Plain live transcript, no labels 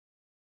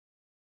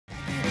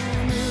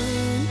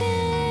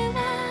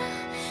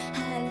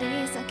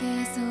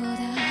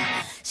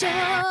What's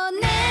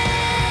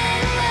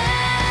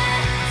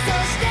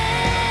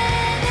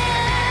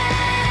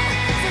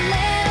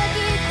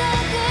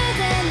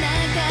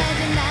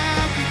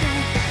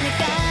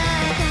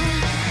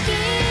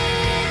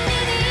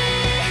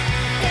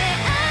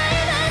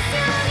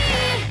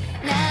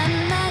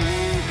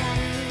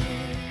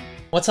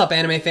up,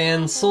 anime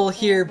fans? Soul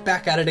here,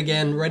 back at it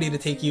again, ready to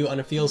take you on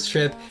a feels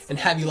trip and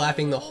have you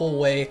laughing the whole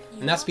way.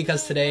 And that's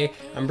because today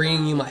I'm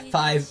bringing you my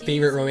 5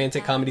 favorite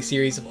romantic comedy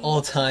series of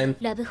all time.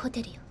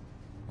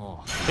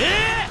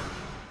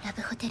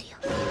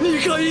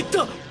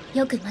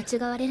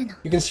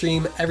 You can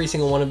stream every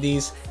single one of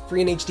these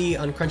free in HD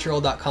on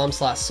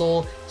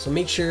crunchyroll.com/soul, so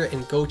make sure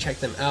and go check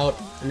them out.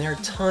 And there are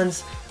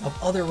tons of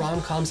other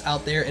rom-coms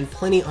out there and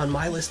plenty on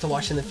my list to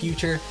watch in the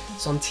future,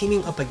 so I'm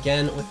teaming up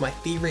again with my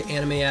favorite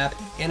anime app,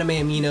 Anime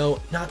Amino,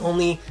 not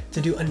only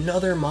to do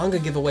another manga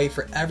giveaway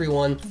for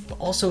everyone, but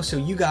also so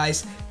you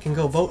guys can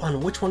go vote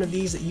on which one of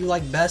these that you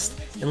like best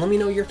and let me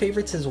know your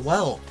favorites as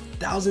well.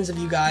 Thousands of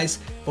you guys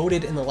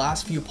voted in the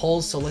last few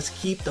polls, so let's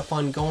keep the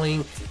fun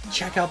going.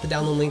 Check out the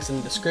download links in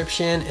the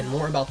description and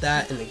more about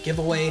that in the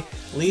giveaway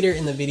later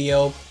in the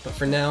video. But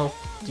for now,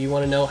 do you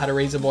want to know how to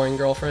raise a boring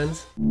girlfriend?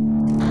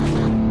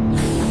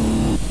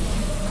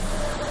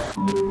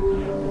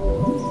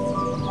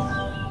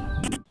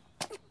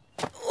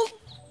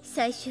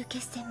 最終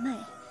決戦前、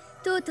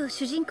とうとう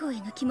主人公へ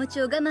の気持ち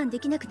を我慢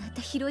できなくなっ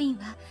たヒロイン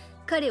は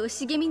彼を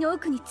茂みの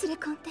奥に連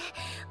れ込んで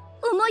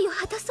思いを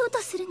果たそうと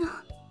するの。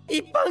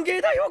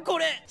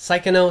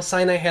 Saekano,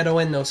 Saenai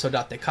Heroine no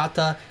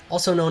Sodatekata,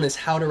 also known as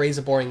How to Raise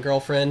a Boring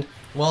Girlfriend.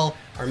 Well,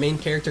 our main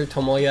character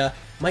Tomoya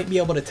might be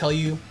able to tell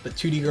you, but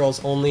 2D girls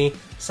only.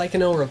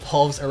 Saekano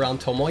revolves around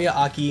Tomoya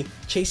Aki,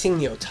 chasing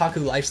the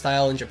otaku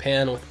lifestyle in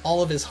Japan with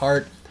all of his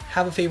heart.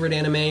 Have a favorite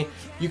anime?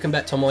 You can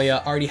bet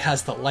Tomoya already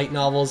has the light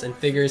novels and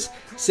figures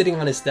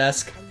sitting on his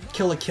desk.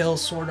 Kill la Kill,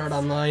 Sword Art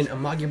Online,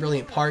 Amagi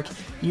Brilliant Park,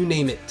 you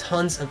name it,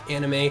 tons of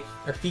anime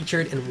are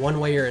featured in one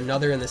way or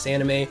another in this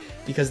anime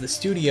because the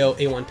studio,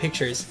 A1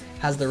 Pictures,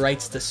 has the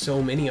rights to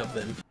so many of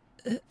them.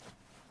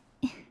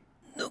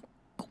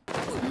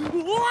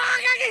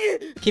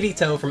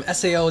 Kirito from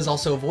SAO is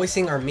also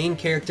voicing our main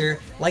character,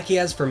 like he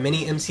has for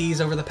many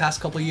MCs over the past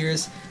couple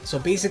years. So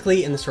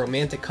basically, in this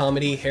romantic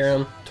comedy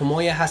harem,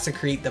 Tomoya has to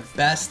create the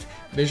best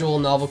visual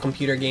novel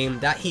computer game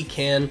that he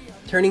can,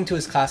 turning to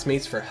his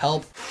classmates for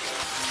help.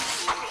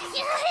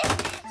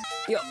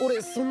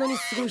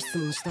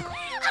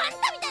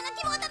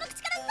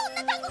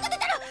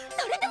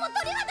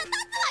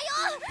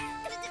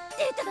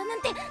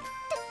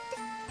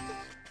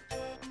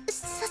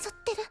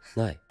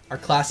 Our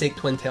classic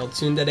twin-tailed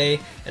tsundere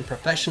and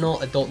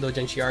professional adult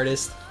doujinshi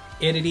artist,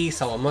 Eriri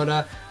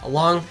Sawamura,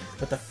 along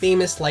with the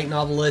famous light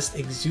novelist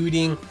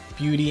exuding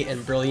beauty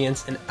and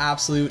brilliance and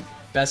absolute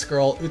best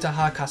girl,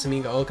 Utaha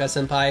Kasumigaoka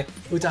senpai.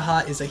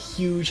 Utaha is a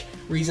huge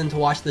reason to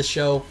watch this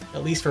show.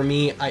 At least for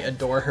me, I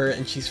adore her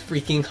and she's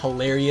freaking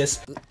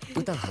hilarious.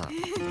 Utaha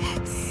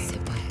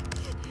senpai.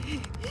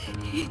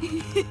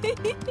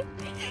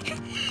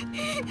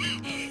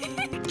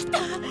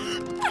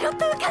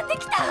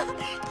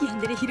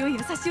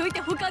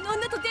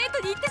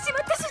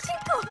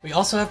 We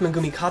also have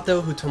Megumi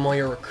Kato, who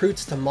Tomoya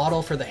recruits to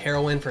model for the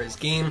heroine for his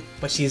game,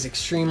 but she is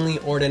extremely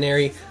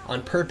ordinary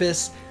on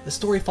purpose. The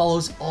story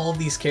follows all of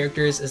these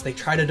characters as they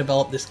try to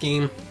develop this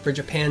game for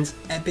Japan's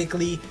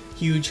epically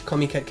huge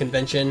Komiket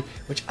convention,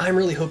 which I'm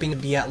really hoping to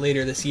be at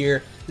later this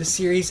year. This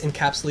series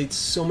encapsulates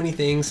so many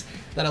things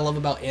that I love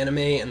about anime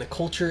and the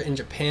culture in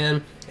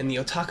Japan and the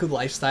otaku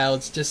lifestyle.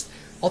 It's just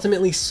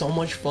ultimately so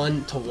much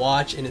fun to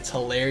watch and it's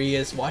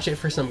hilarious. Watch it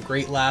for some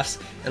great laughs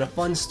and a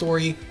fun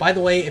story. By the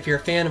way, if you're a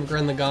fan of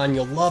Gurren Lagann,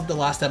 you'll love the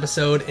last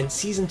episode, and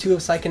season 2 of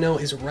Saekano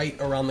is right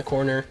around the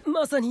corner.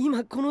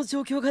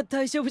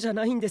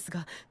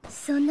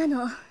 そんな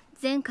の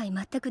前回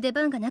全く出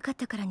番がなかっ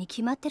たからに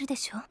決まってるで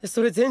しょ。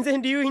それ全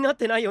然理由になっ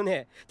てないよ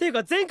ね。ていう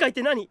か前回っ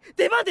て何？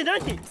出番って何？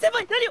先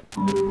輩何よ。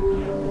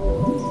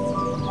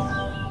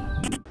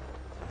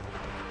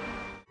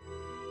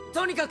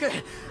とにかく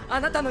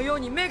あなたのよう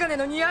にメガネ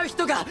の似合う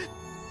人が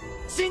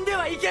死んで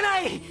はいけ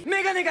ない。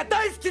メガネが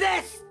大好きで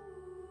す。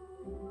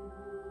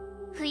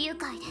不愉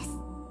快です。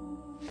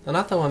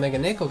 Kanata wa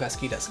meganeko ga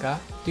suki desu ka?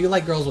 Do you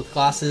like girls with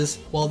glasses?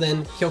 Well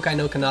then, Kyoukai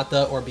no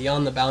Kanata or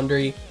Beyond the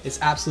Boundary is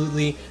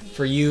absolutely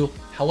for you.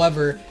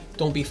 However,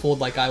 don't be fooled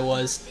like I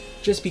was.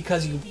 Just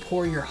because you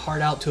pour your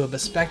heart out to a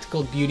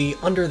bespectacled beauty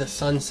under the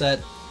sunset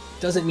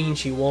doesn't mean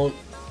she won't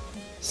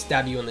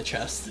stab you in the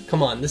chest.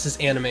 Come on, this is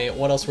anime.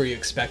 What else were you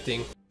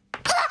expecting?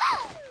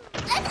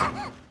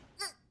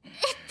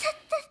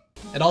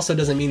 It also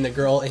doesn't mean the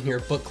girl in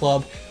your book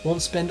club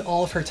won't spend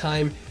all of her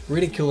time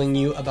ridiculing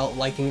you about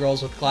liking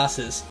girls with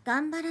glasses.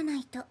 頑張らな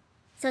いと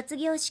卒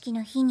業式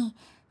の日に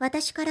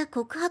私から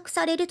告白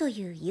されると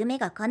いう夢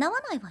が叶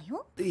わないわ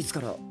よ。いつか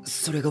ら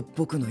それが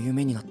僕の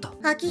夢になった？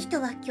秋人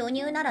は巨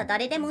乳なら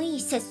誰でもい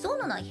い節操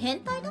のない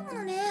変態だも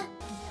のね。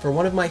For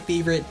one of my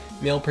favorite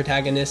male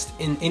protagonists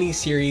in any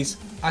series,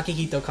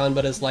 Akihito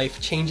Kanbara's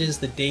life changes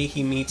the day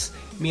he meets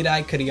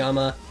Mirai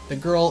Kuriyama, the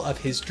girl of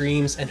his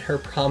dreams and her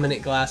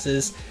prominent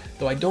glasses,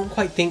 though I don't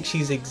quite think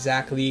she's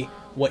exactly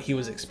what he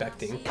was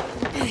expecting.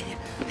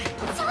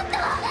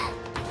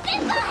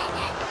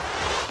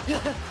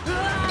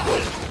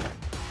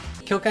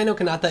 Kyoukai no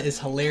Kanata is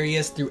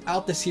hilarious.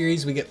 Throughout the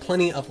series we get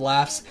plenty of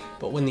laughs,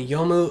 but when the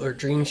Yomu or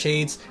Dream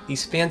Shades,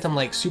 these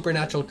phantom-like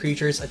supernatural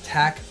creatures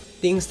attack,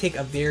 things take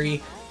a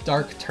very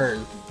dark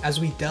turn. As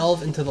we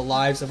delve into the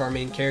lives of our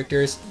main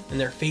characters and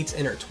their fates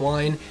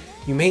intertwine,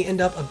 you may end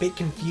up a bit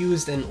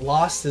confused and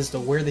lost as to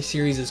where the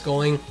series is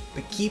going,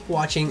 but keep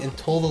watching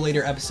until the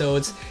later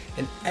episodes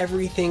and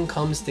everything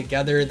comes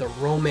together. The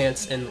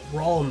romance and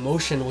raw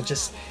emotion will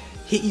just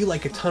hit you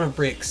like a ton of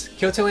bricks.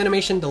 Kyoto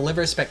Animation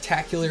delivers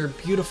spectacular,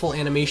 beautiful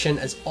animation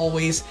as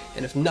always,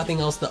 and if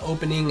nothing else, the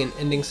opening and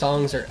ending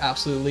songs are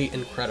absolutely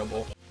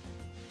incredible.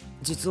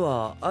 実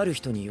はある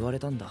人に言われ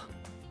たんだ。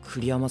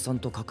栗山さん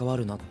と関わ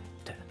るなっ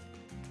て。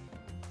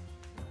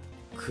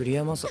栗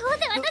山さん。どう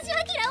せ私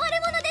は嫌われ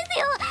者です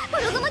よ。ブ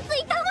ログもツ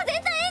イッターも全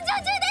然炎上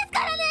中ですか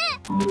らね。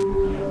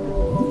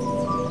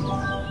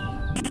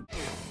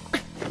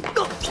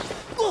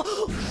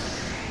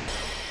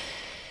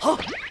はっ。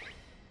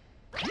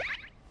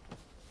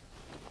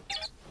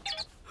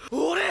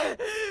俺、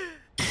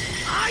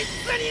あいつ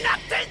になっ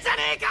てんじゃ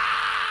ねえか。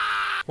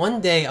One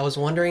day, I was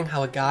wondering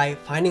how a guy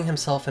finding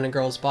himself in a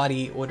girl's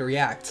body would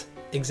react.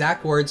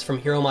 Exact words from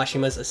Hiro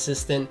Mashima's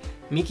assistant,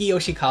 Miki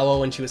Yoshikawa,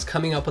 when she was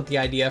coming up with the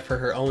idea for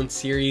her own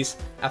series.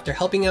 After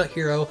helping out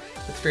Hiro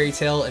with Fairy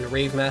Tail and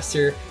Rave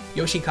Master,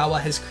 Yoshikawa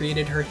has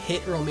created her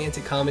hit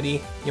romantic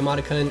comedy,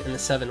 Yamada-kun and the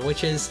Seven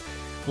Witches.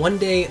 One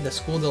day, the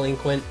school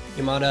delinquent,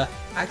 Yamada,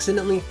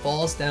 accidentally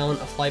falls down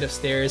a flight of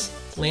stairs,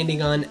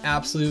 landing on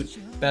absolute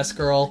best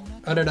girl,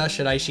 Urara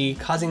Shiraishi,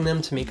 causing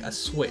them to make a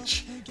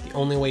switch. The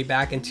only way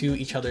back into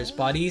each other's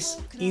bodies?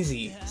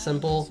 Easy,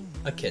 simple,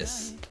 a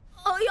kiss.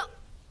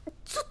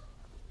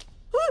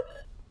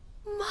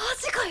 マ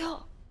ジか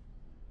よ。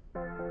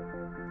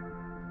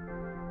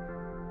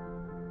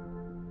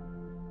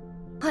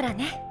ほら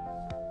ね。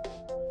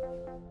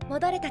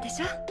戻れたで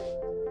しょ。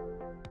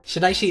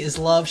Shiraishi is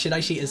love,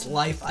 Shiraishi is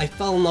life. I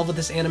fell in love with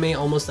this anime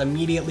almost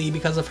immediately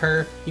because of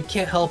her. You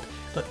can't help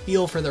but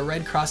feel for the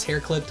red cross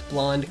hair-clipped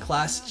blonde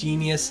class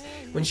genius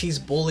when she's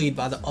bullied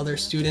by the other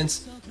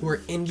students who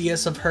are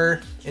envious of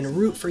her, and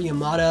root for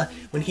Yamada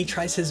when he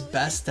tries his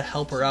best to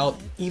help her out,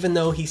 even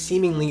though he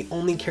seemingly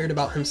only cared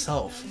about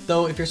himself.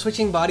 Though if you're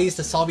switching bodies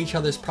to solve each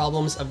other's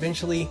problems,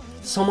 eventually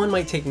someone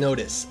might take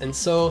notice, and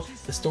so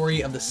the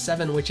story of the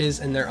Seven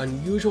Witches and their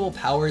unusual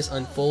powers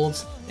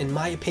unfolds. In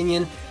my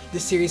opinion,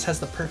 this series has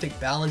the perfect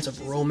balance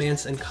of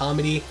romance and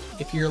comedy.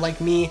 If you're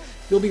like me,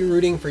 you'll be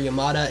rooting for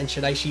Yamada and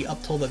Shiraishi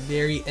up till the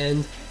very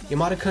end.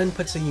 Yamada-kun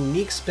puts a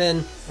unique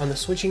spin on the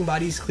switching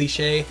bodies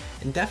cliche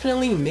and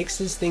definitely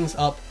mixes things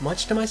up,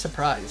 much to my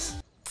surprise.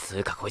 つ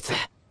うかこいつ、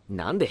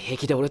なんで平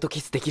気で俺と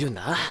キスできるん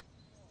だ？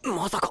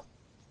まさか。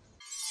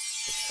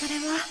それ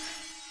は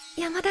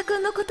山田く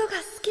んのことが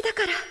好きだ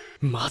から。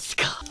マジ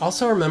か。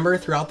 Also remember,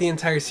 throughout the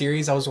entire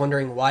series, I was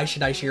wondering why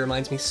Shiraishi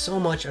reminds me so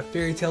much of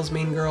Fairy Tail's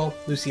main girl,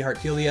 Lucy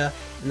Heartfilia,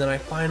 and then I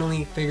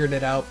finally figured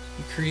it out.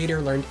 The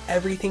creator learned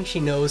everything she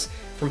knows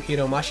from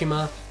Hiro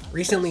Mashima.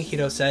 Recently,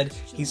 Hiro said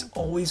he's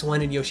always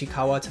wanted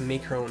Yoshikawa to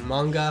make her own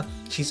manga.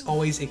 She's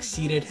always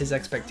exceeded his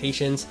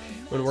expectations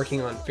when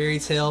working on Fairy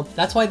Tail.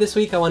 That's why this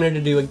week I wanted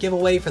to do a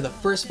giveaway for the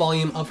first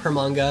volume of her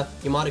manga,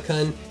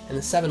 Yamada-kun and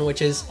the Seven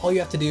Witches. All you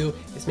have to do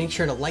is make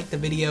sure to like the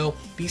video,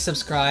 be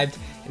subscribed,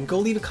 and go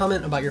leave a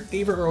comment about your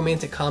favorite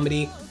romantic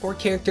comedy or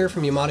character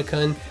from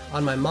Yamada-kun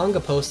on my manga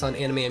post on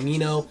Anime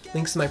Amino.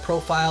 Links to my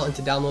profile and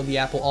to download the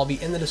app will all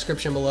be in the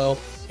description below,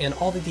 and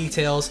all the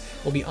details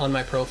will be on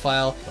my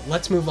profile. But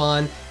let's move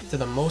on to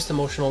the most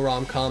emotional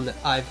rom-com that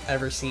I've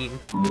ever seen.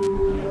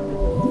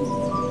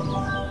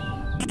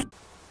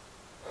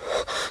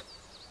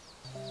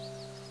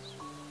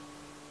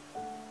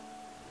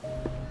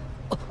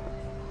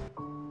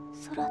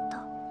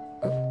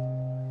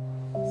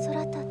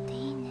 ってい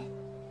いね。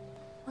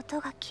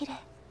音が綺麗。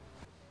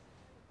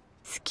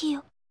好き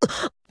よ。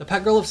 The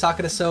Pet Girl of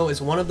Sakurasou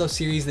is one of those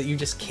series that you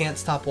just can't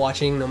stop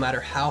watching no matter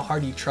how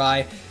hard you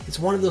try. It's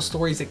one of those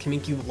stories that can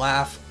make you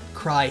laugh,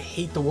 cry,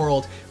 hate the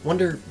world,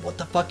 wonder what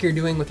the fuck you're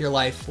doing with your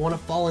life, want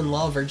to fall in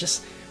love, or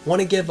just want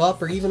to give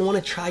up, or even want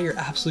to try your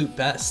absolute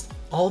best.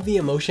 All of the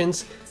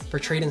emotions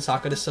portrayed in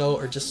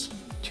Sakurasou are just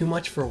too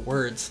much for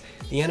words.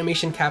 The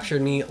animation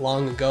captured me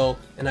long ago,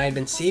 and I had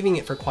been saving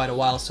it for quite a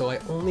while, so I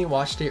only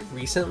watched it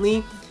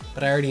recently,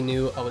 but I already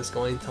knew I was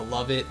going to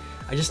love it.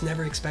 I just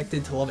never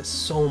expected to love it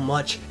so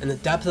much, and the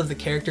depth of the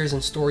characters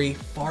and story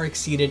far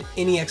exceeded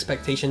any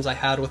expectations I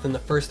had within the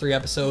first 3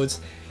 episodes.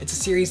 It's a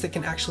series that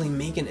can actually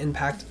make an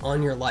impact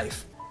on your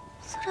life.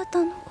 空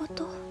田のこ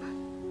と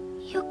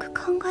よく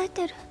考え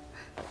てる。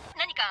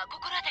何か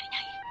心当たりな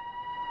い？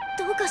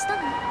どうかした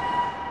の?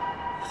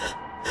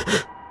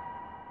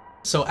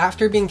 So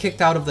after being kicked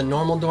out of the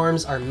normal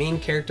dorms, our main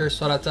character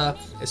Sorata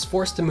is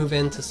forced to move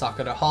into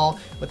Sakura Hall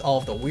with all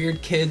of the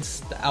weird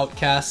kids, the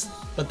outcasts,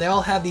 but they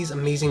all have these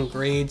amazing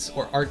grades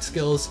or art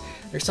skills.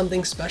 There's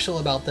something special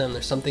about them,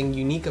 there's something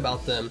unique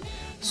about them.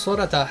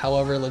 Sorata,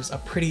 however, lives a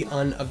pretty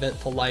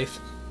uneventful life.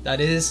 That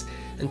is,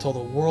 until the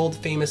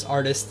world-famous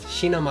artist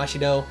Shiina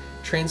Mashiro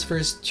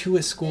transfers to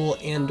a school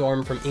and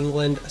dorm from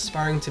England,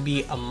 aspiring to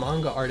be a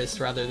manga artist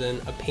rather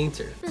than a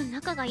painter.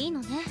 仲がいいの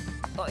ね。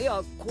い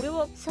や、これ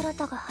はソラ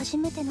タが初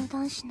めての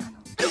男子なの。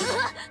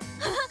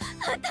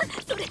あんた、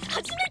それ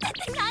初めてっ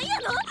てなんや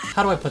の?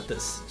 How do I put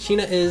this?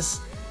 Shiina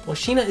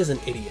is an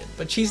idiot,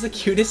 but she's the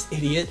cutest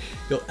idiot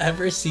you'll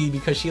ever see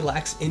because she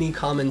lacks any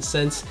common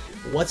sense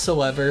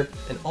whatsoever,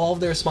 and all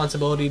of the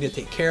responsibility to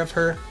take care of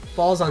her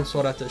falls on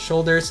Sorata's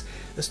shoulders.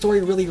 The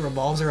story really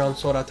revolves around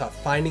Sorata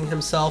finding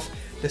himself,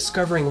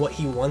 discovering what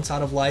he wants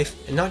out of life,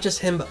 and not just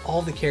him, but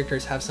all the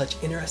characters have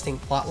such interesting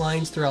plot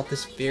lines throughout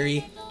this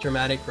very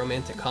dramatic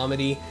romantic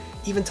comedy.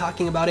 Even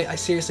talking about it, I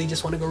seriously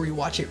just want to go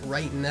rewatch it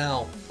right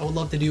now. I would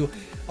love to do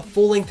a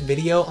full-length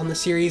video on the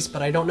series,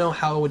 but I don't know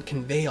how I would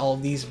convey all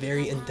of these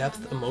very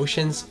in-depth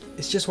emotions.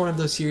 It's just one of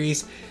those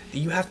series that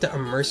you have to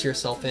immerse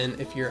yourself in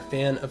if you're a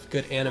fan of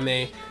good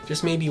anime.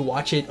 Just maybe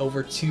watch it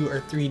over 2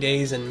 or 3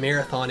 days and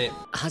marathon it.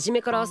 初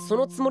めからそ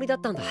のつもりだ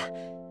ったんだ。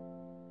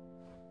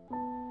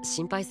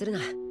心配するな。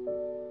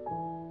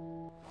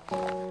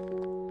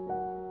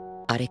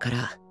あれか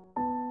ら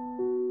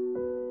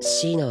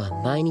シーナ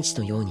は毎日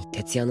のように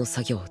徹夜の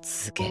作業を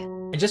続け。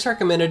I just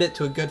recommended it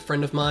to a good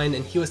friend of mine,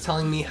 and he was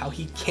telling me how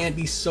he can't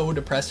be so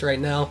depressed right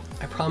now.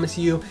 I promise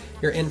you,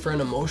 you're in for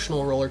an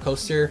emotional roller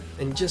coaster,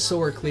 and just so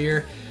we're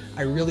clear,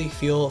 I really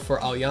feel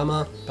for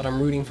Aoyama, but I'm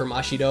rooting for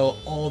Mashiro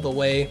all the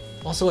way.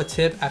 Also a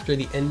tip, after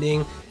the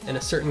ending and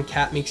a certain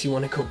cat makes you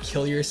want to go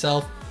kill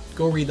yourself,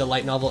 go read the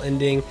light novel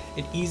ending.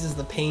 It eases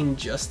the pain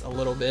just a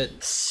little bit.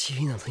 シ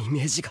ーナのイメ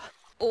ージが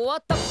終わ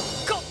ったか。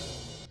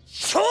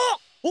そう。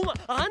お前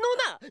あのな、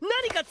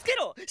何かつけ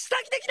ろ、下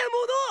着的なも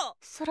の。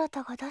ソラ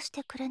タが出し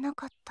てくれな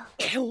かった。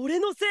俺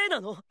のせい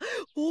なの？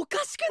おか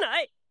しく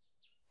ない？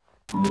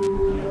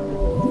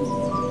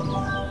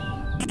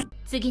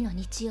次の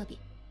日曜日、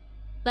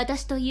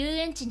私と遊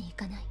園地に行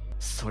かない？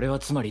それは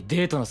つまり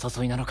デートの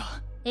誘いなの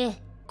か？ええ。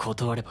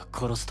断れば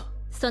殺すと。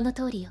その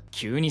通りよ。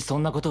急にそ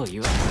んなことを言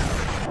う。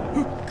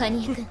カ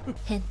ニエ君、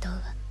返答は。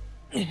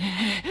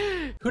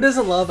Who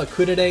doesn't love a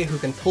kudere who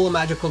can pull a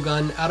magical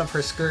gun out of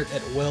her skirt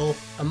at will?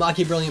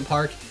 Amagi Brilliant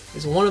Park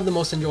is one of the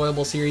most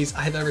enjoyable series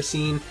I've ever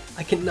seen.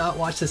 I cannot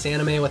watch this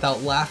anime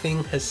without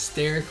laughing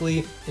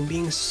hysterically and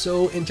being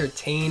so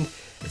entertained.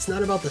 It's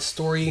not about the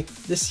story,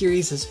 this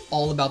series is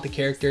all about the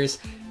characters.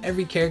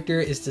 Every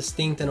character is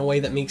distinct in a way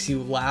that makes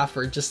you laugh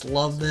or just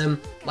love them.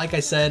 Like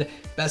I said,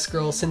 best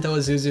girl Sento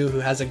Isuzu, who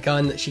has a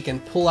gun that she can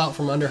pull out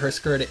from under her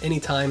skirt at any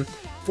time,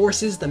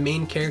 forces the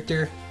main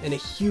character and a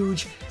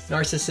huge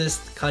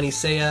narcissist,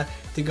 Kanisea,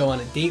 to go on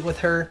a date with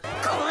her.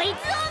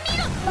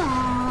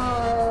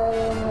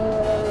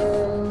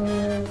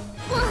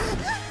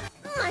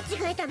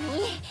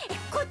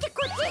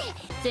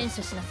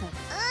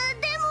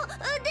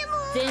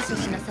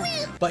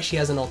 But she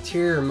has an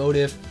ulterior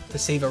motive to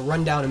save a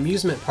rundown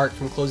amusement park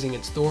from closing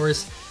its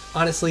doors.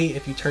 Honestly,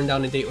 if you turn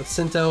down a date with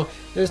Sento,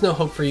 there's no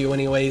hope for you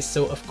anyways,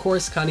 so of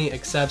course Kani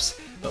accepts,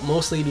 but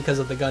mostly because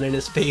of the gun in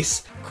his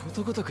face.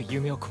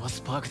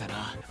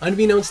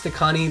 Unbeknownst to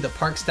Kani, the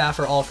park staff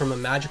are all from a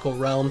magical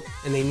realm,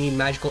 and they need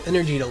magical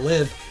energy to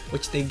live,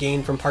 which they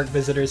gain from park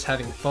visitors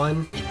having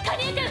fun.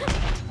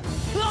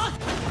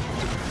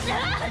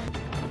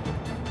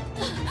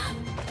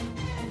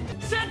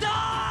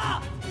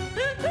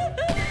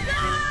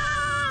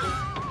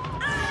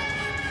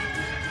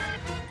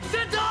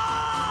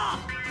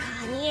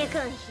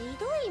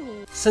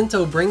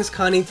 Sento brings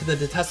Kani to the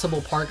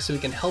detestable park so he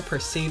can help her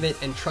save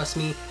it, and trust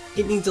me,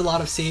 it needs a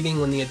lot of saving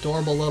when the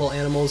adorable little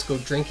animals go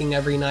drinking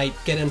every night,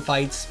 get in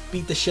fights,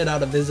 beat the shit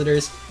out of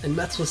visitors, and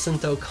mess with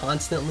Sento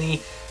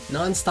constantly.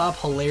 Non-stop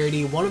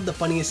hilarity, one of the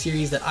funniest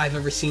series that I've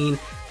ever seen,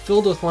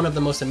 filled with one of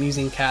the most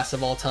amusing casts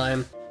of all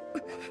time.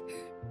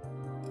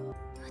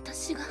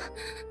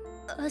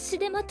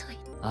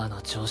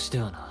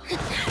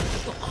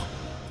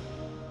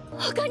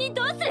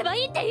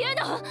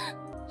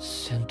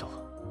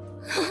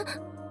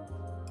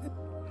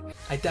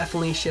 I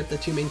definitely ship the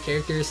two main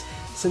characters.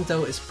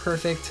 Sento is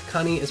perfect,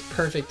 Kani is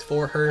perfect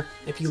for her.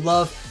 If you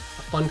love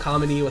a fun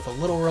comedy with a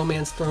little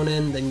romance thrown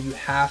in, then you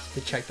have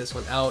to check this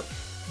one out.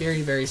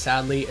 Very, very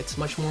sadly, it's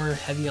much more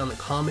heavy on the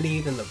comedy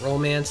than the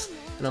romance,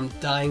 and I'm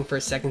dying for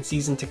a second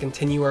season to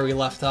continue where we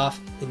left off,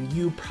 and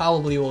you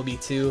probably will be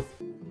too.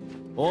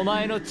 お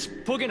前のちっ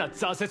ぽけな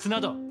挫折な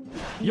ど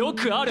よ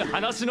くある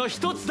話の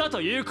一つだ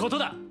ということ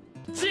だ。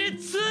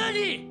実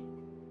に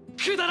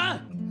くだら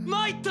ん。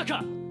参った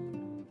か。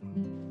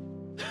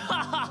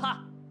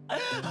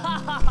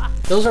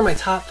Those are my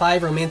top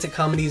 5 romantic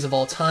comedies of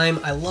all time.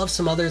 I love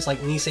some others like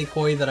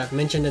Nisekoi that I've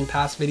mentioned in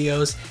past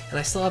videos, and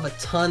I still have a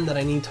ton that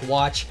I need to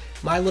watch.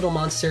 My Little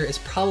Monster is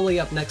probably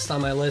up next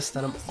on my list,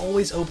 and I'm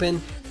always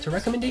open to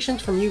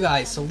recommendations from you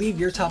guys, so leave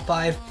your top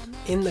 5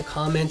 in the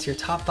comments, your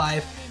top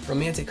 5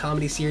 romantic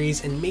comedy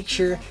series, and make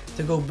sure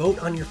to go vote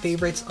on your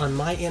favorites on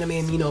my Anime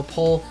Amino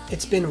poll.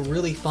 It's been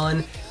really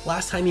fun.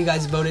 Last time you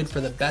guys voted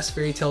for the best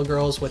fairy tale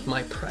girls with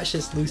my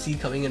precious Lucy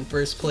coming in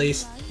first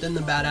place, then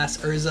the badass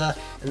Urza,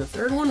 and the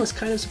third one was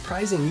kind of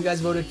surprising. You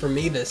guys voted for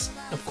Mavis.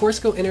 Of course,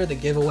 go enter the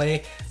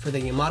giveaway for the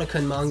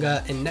Yamada-kun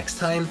manga, and next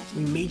time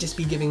we may just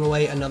be giving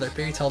away another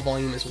fairy tale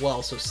volume as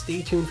well, so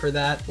stay tuned for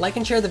that. Like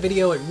and share the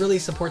video, it really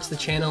supports the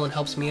channel and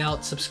helps me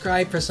out.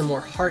 Subscribe for some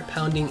more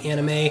heart-pounding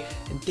anime,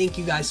 and thank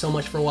you guys so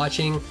much for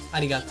watching.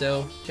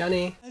 Arigato. Ja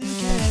ne.